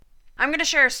I'm going to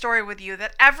share a story with you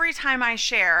that every time I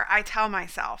share, I tell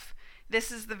myself,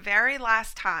 this is the very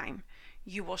last time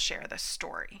you will share this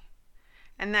story.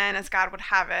 And then, as God would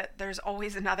have it, there's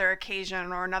always another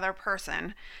occasion or another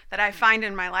person that I find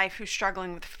in my life who's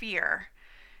struggling with fear,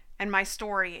 and my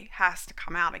story has to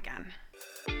come out again.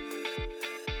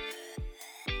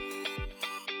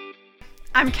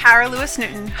 I'm Kara Lewis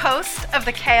Newton, host of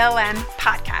the KLN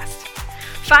podcast.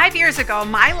 5 years ago,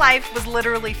 my life was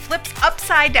literally flipped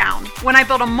upside down when I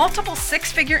built a multiple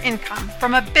six-figure income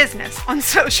from a business on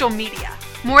social media.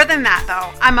 More than that,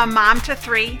 though, I'm a mom to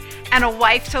 3 and a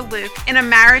wife to Luke in a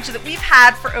marriage that we've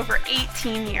had for over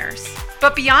 18 years.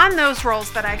 But beyond those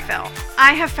roles that I fill,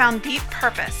 I have found deep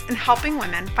purpose in helping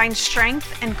women find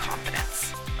strength and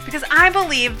confidence. Because I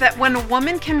believe that when a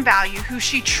woman can value who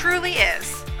she truly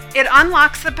is, it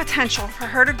unlocks the potential for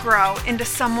her to grow into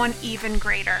someone even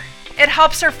greater. It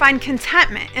helps her find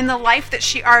contentment in the life that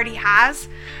she already has,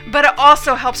 but it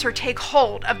also helps her take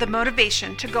hold of the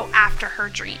motivation to go after her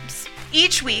dreams.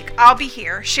 Each week, I'll be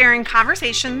here sharing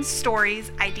conversations, stories,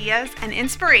 ideas, and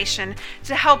inspiration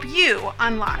to help you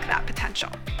unlock that potential.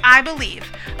 I believe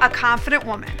a confident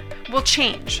woman will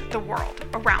change the world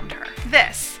around her.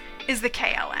 This is the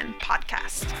KLN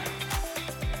podcast.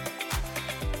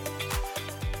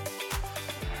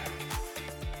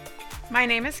 My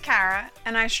name is Kara,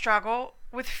 and I struggle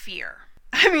with fear.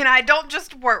 I don't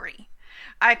just worry.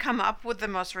 I come up with the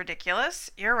most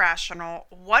ridiculous, irrational,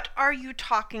 what are you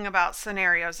talking about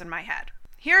scenarios in my head.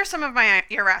 Here are some of my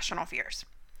irrational fears.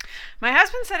 My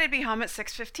husband said he'd be home at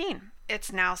 6:15.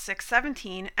 It's now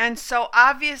 6:17, and so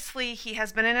obviously he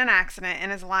has been in an accident and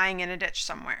is lying in a ditch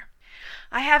somewhere.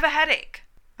 I have a headache.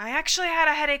 I actually had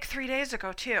a headache 3 days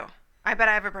ago, too. I bet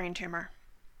I have a brain tumor.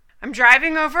 I'm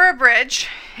driving over a bridge,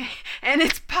 and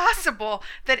it's possible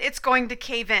that it's going to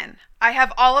cave in. I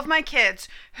have all of my kids.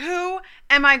 Who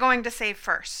am I going to save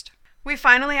first? We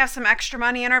finally have some extra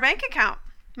money in our bank account.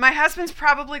 My husband's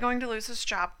probably going to lose his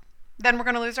job. Then we're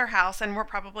going to lose our house, and we're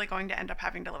probably going to end up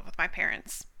having to live with my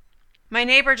parents. My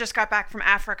neighbor just got back from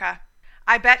Africa.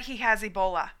 I bet he has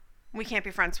Ebola. We can't be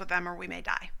friends with them or we may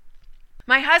die.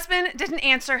 My husband didn't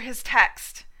answer his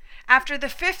text. After the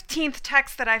 15th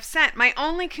text that I've sent, my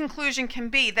only conclusion can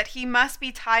be that he must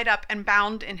be tied up and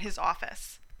bound in his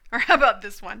office. Or how about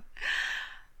this one?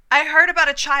 I heard about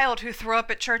a child who threw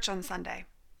up at church on Sunday.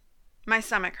 My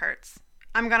stomach hurts.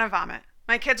 I'm going to vomit.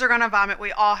 My kids are going to vomit.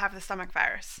 We all have the stomach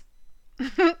virus.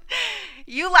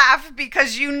 You laugh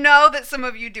because you know that some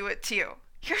of you do it too.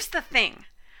 Here's the thing.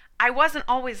 I wasn't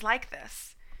always like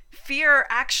this. Fear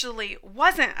actually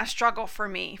wasn't a struggle for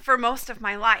me for most of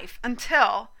my life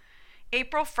until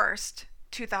April 1st,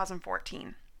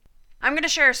 2014. I'm going to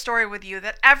share a story with you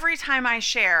that every time I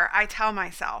share, I tell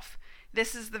myself,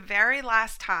 this is the very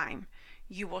last time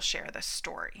you will share this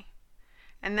story.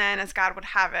 And then, as God would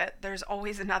have it, there's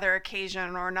always another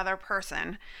occasion or another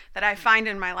person that I find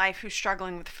in my life who's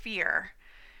struggling with fear,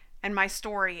 and my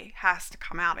story has to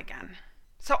come out again.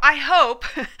 So I hope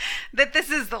that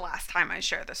this is the last time I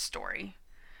share this story.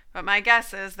 But my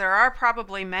guess is there are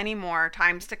probably many more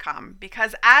times to come,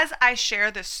 because as I share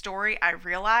this story, I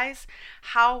realize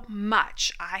how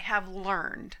much I have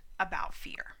learned about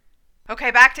fear. Okay,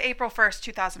 back to April 1st,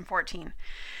 2014.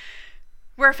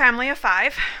 We're a family of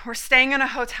 5. We're staying in a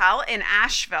hotel in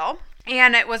Asheville,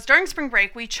 and it was during spring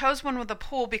break. We chose one with a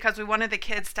pool because we wanted the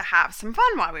kids to have some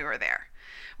fun while we were there.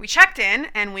 We checked in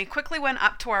and we quickly went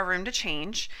up to our room to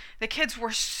change. The kids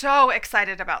were so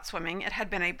excited about swimming. It had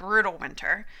been a brutal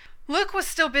winter. Luke was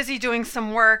still busy doing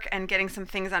some work and getting some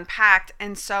things unpacked,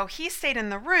 and so he stayed in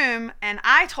the room, and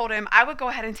I told him I would go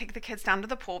ahead and take the kids down to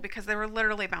the pool because they were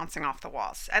literally bouncing off the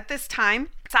walls. At this time,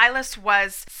 Silas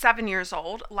was 7 years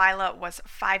old, Lila was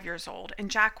 5 years old,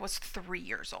 and Jack was 3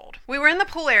 years old. We were in the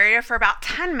pool area for about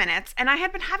 10 minutes, and I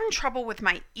had been having trouble with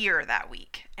my ear that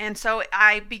week, and so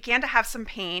I began to have some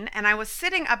pain, and I was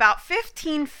sitting about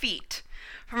 15 feet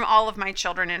from all of my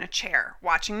children in a chair,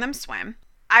 watching them swim.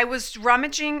 I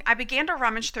began to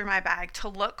rummage through my bag to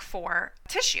look for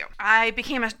tissue. I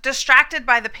became distracted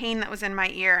by the pain that was in my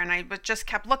ear, and I just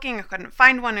kept looking. I couldn't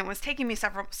find one. It was taking me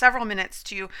several minutes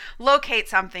to locate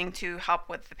something to help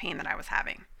with the pain that I was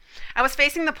having. I was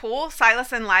facing the pool.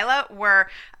 Silas and Lila were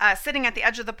sitting at the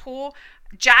edge of the pool.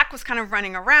 Jack was kind of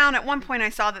running around. At one point, I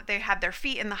saw that they had their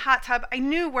feet in the hot tub. I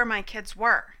knew where my kids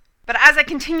were. But as I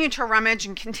continued to rummage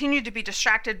and continued to be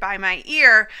distracted by my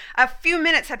ear, a few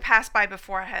minutes had passed by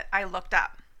before I looked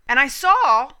up. And I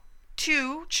saw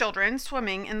 2 children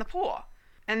swimming in the pool.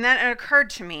 And then it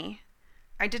occurred to me,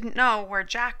 I didn't know where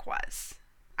Jack was.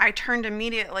 I turned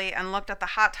immediately and looked at the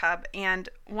hot tub, and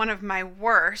one of my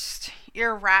worst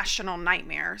irrational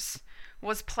nightmares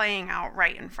was playing out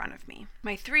right in front of me.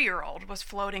 My 3-year-old was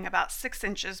floating about 6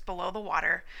 inches below the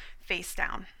water, face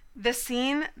down. The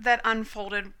scene that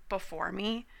unfolded before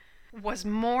me was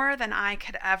more than I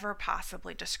could ever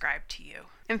possibly describe to you.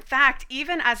 In fact,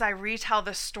 even as I retell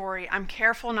this story, I'm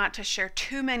careful not to share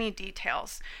too many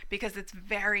details because it's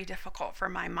very difficult for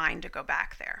my mind to go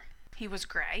back there. He was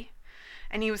gray,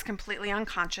 and he was completely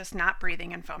unconscious, not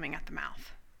breathing and foaming at the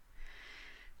mouth.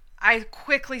 I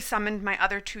quickly summoned my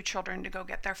other 2 children to go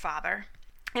get their father,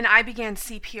 and I began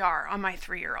CPR on my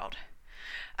 3-year-old.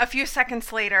 A few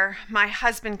seconds later, my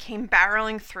husband came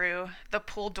barreling through the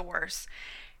pool doors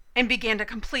and began to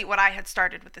complete what I had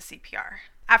started with the CPR.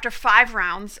 After 5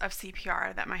 rounds of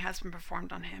CPR that my husband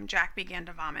performed on him, Jack began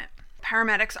to vomit.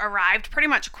 Paramedics arrived pretty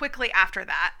much quickly after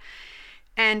that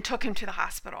and took him to the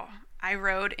hospital. I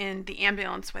rode in the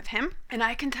ambulance with him, and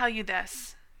I can tell you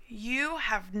this, you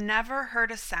have never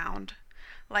heard a sound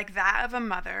like that of a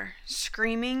mother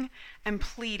screaming and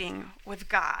pleading with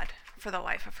God for the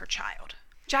life of her child.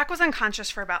 Jack was unconscious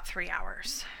for about 3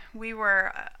 hours. We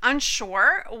were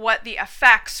unsure what the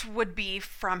effects would be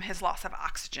from his loss of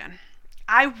oxygen.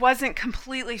 I wasn't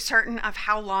completely certain of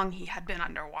how long he had been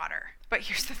underwater. But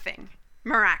here's the thing.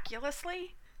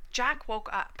 Miraculously, Jack woke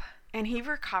up and he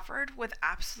recovered with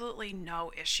absolutely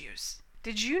no issues.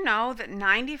 Did you know that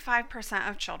 95%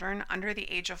 of children under the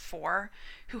age of 4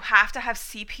 who have to have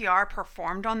CPR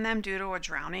performed on them due to a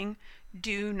drowning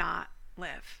do not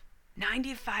live?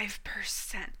 95%.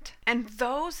 And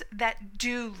those that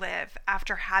do live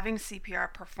after having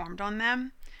CPR performed on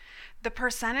them, the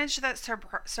percentage that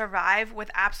survive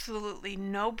with absolutely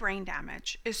no brain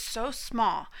damage is so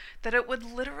small that it would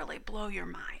literally blow your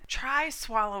mind. Try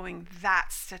swallowing that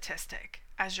statistic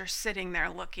as you're sitting there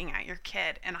looking at your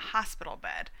kid in a hospital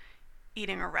bed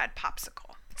eating a red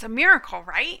popsicle. It's a miracle,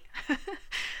 right?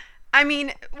 I mean,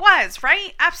 it was,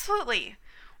 right? Absolutely.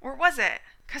 Or was it?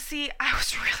 Because see, I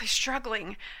was really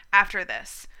struggling after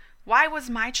this. Why was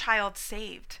my child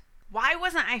saved? Why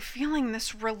wasn't I feeling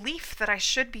this relief that I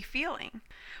should be feeling?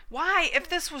 Why, if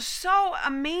this was so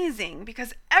amazing,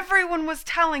 because everyone was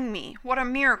telling me what a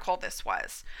miracle this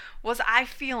was I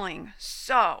feeling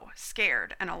so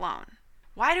scared and alone?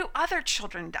 Why do other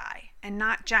children die and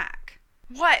not Jack?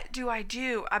 What do I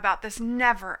do about this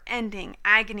never-ending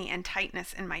agony and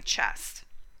tightness in my chest?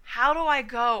 How do I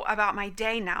go about my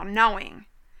day now knowing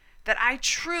that I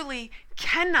truly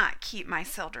cannot keep my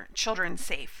children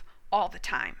safe all the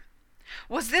time?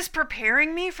 Was this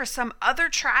preparing me for some other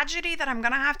tragedy that I'm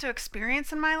going to have to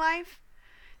experience in my life?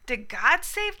 Did God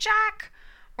save Jack,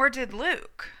 or did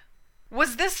Luke?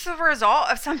 Was this the result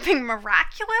of something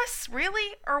miraculous,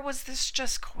 really, or was this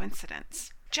just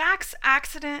coincidence? Jack's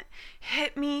accident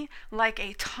hit me like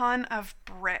a ton of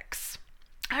bricks.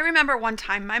 I remember one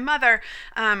time my mother,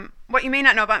 what you may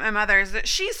not know about my mother is that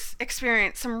she's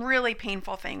experienced some really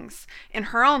painful things in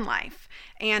her own life.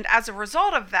 And as a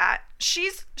result of that, she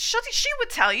would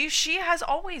tell you she has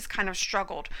always kind of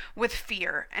struggled with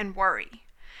fear and worry.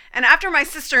 And after my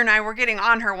sister and I were getting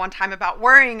on her one time about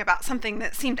worrying about something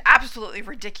that seemed absolutely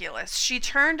ridiculous, she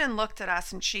turned and looked at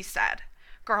us and she said,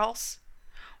 "Girls,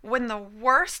 when the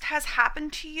worst has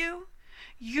happened to you,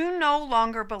 you no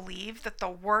longer believe that the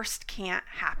worst can't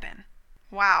happen."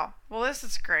 Wow. Well, this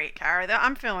is great, Kara.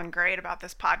 I'm feeling great about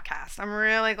this podcast. I'm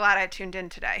really glad I tuned in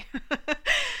today.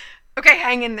 Okay,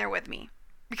 hang in there with me.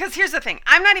 Because here's the thing.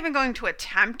 I'm not even going to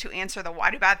attempt to answer the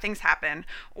why do bad things happen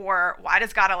or why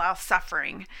does God allow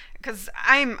suffering, because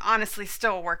I'm honestly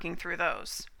still working through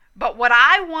those. But what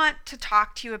I want to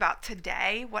talk to you about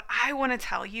today, what I want to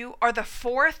tell you are the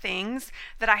 4 things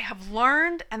that I have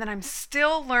learned and that I'm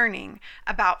still learning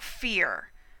about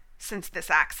fear since this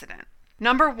accident.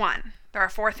 Number 1, there are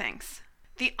 4 things.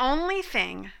 The only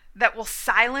thing that will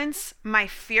silence my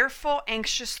fearful,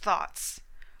 anxious thoughts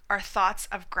are thoughts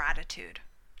of gratitude.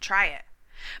 Try it.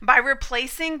 By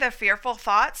replacing the fearful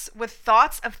thoughts with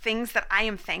thoughts of things that I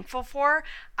am thankful for,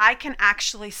 I can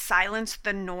actually silence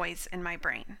the noise in my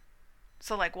brain.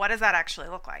 So what does that actually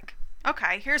look like?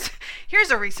 Okay,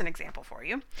 here's a recent example for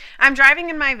you. I'm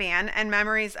driving in my van and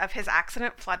memories of his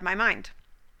accident flood my mind.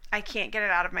 I can't get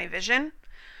it out of my vision.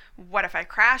 What if I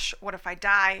crash? What if I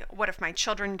die? What if my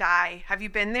children die? Have you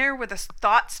been there where the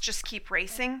thoughts just keep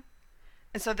racing?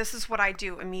 And so this is what I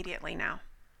do immediately now.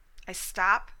 I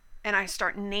stop and I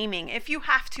start naming, if you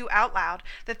have to out loud,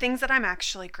 the things that I'm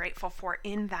actually grateful for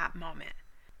in that moment.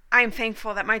 I am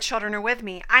thankful that my children are with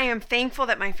me. I am thankful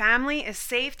that my family is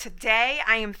safe today.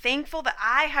 I am thankful that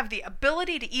I have the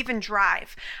ability to even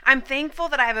drive. I'm thankful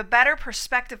that I have a better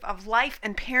perspective of life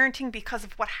and parenting because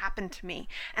of what happened to me.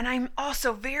 And I'm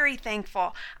also very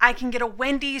thankful I can get a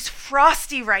Wendy's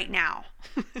Frosty right now.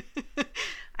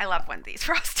 I love Wendy's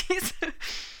Frosties.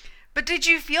 But did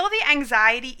you feel the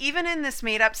anxiety, even in this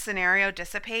made-up scenario,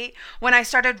 dissipate when I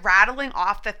started rattling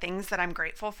off the things that I'm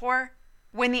grateful for?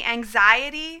 When the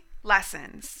anxiety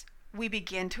lessens, we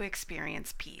begin to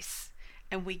experience peace.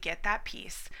 And we get that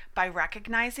peace by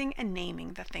recognizing and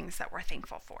naming the things that we're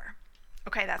thankful for.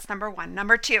 Okay, that's number one.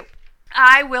 Number two,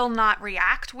 I will not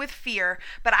react with fear,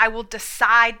 but I will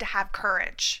decide to have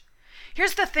courage.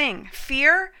 Here's the thing.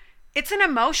 Fear, it's an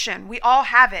emotion. We all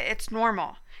have it. It's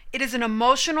normal. It is an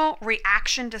emotional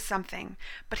reaction to something.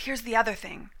 But here's the other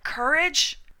thing.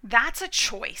 Courage, that's a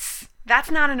choice.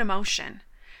 That's not an emotion.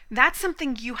 That's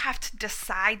something you have to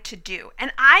decide to do.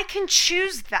 And I can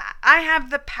choose that. I have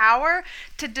the power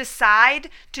to decide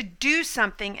to do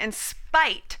something in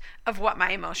spite of what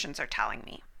my emotions are telling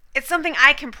me. It's something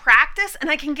I can practice and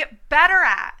I can get better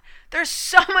at. There's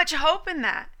so much hope in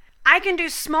that. I can do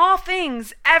small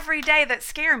things every day that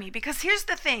scare me, because here's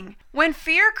the thing. When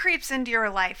fear creeps into your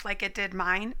life like it did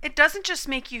mine, it doesn't just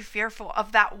make you fearful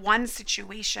of that one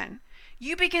situation.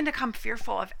 You begin to become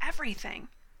fearful of everything.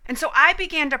 And so I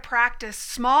began to practice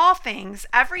small things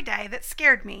every day that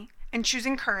scared me and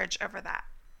choosing courage over that.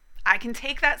 I can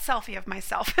take that selfie of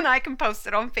myself and I can post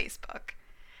it on Facebook.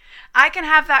 I can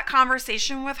have that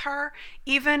conversation with her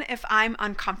even if I'm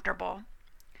uncomfortable.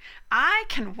 I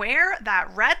can wear that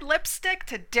red lipstick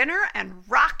to dinner and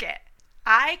rock it.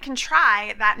 I can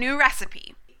try that new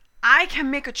recipe. I can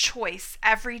make a choice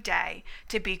every day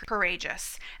to be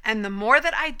courageous. And the more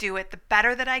that I do it, the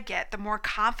better that I get, the more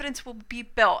confidence will be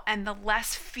built and the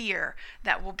less fear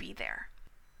that will be there.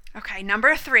 Okay,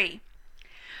 number three.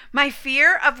 My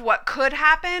fear of what could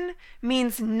happen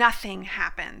means nothing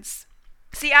happens.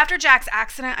 See, after Jack's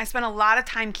accident, I spent a lot of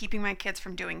time keeping my kids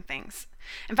from doing things.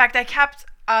 In fact, I kept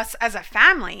us as a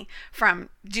family from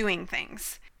doing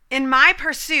things. In my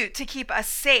pursuit to keep us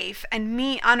safe and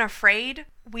me unafraid,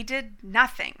 we did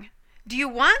nothing. Do you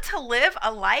want to live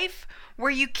a life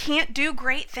where you can't do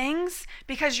great things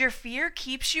because your fear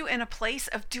keeps you in a place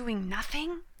of doing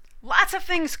nothing? Lots of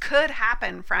things could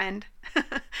happen, friend.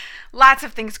 Lots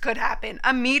of things could happen.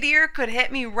 A meteor could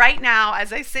hit me right now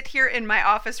as I sit here in my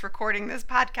office recording this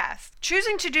podcast.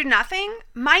 Choosing to do nothing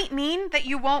might mean that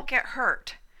you won't get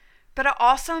hurt, but it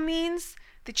also means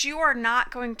that you are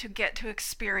not going to get to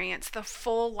experience the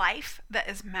full life that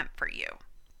is meant for you.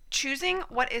 Choosing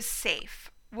what is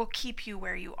safe will keep you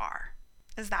where you are.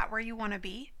 Is that where you want to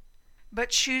be? But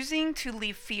choosing to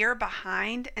leave fear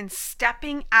behind and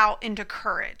stepping out into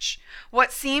courage,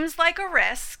 what seems like a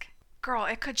risk, girl,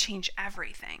 it could change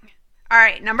everything. All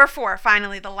right, number four,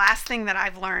 finally, the last thing that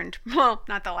I've learned. Well,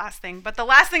 not the last thing, but the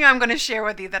last thing I'm going to share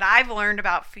with you that I've learned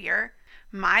about fear.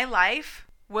 My life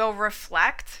will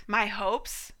reflect my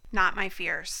hopes, not my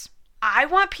fears. I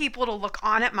want people to look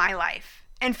on at my life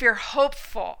and feel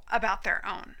hopeful about their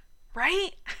own,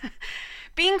 right?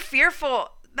 Being fearful,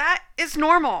 that is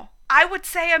normal. I would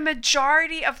say a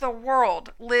majority of the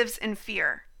world lives in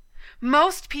fear.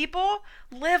 Most people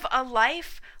live a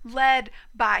life led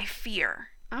by fear.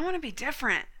 I want to be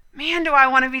different. Man, do I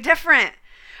want to be different.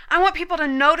 I want people to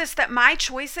notice that my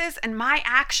choices and my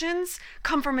actions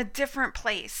come from a different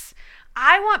place.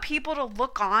 I want people to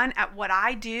look on at what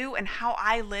I do and how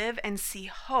I live and see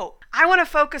hope. I want to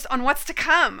focus on what's to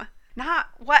come, not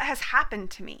what has happened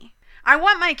to me. I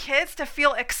want my kids to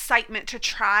feel excitement to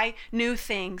try new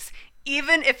things,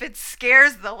 even if it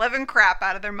scares the living crap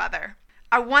out of their mother.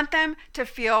 I want them to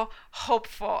feel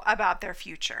hopeful about their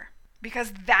future,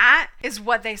 because that is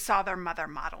what they saw their mother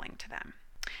modeling to them.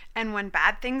 And when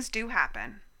bad things do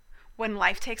happen, when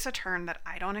life takes a turn that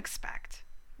I don't expect,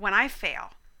 when I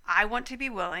fail, I want to be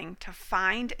willing to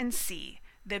find and see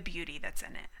the beauty that's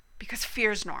in it. Because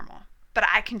fear's normal, but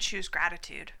I can choose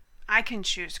gratitude. I can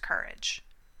choose courage.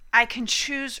 I can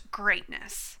choose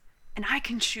greatness, and I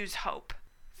can choose hope.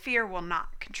 Fear will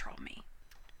not control me.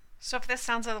 So if this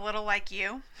sounds a little like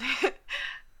you,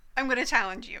 I'm going to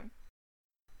challenge you.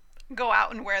 Go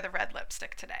out and wear the red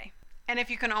lipstick today. And if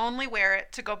you can only wear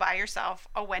it to go buy yourself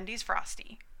a Wendy's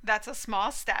Frosty, that's a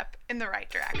small step in the right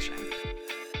direction.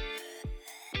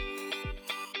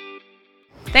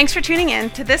 Thanks for tuning in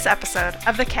to this episode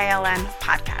of the KLN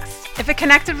Podcast. If it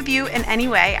connected with you in any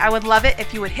way, I would love it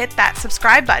if you would hit that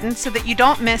subscribe button so that you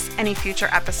don't miss any future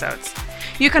episodes.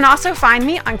 You can also find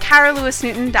me on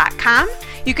caralewisnewton.com.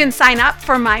 You can sign up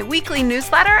for my weekly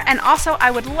newsletter, and also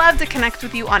I would love to connect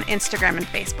with you on Instagram and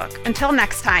Facebook. Until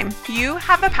next time, you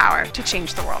have the power to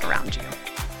change the world around you.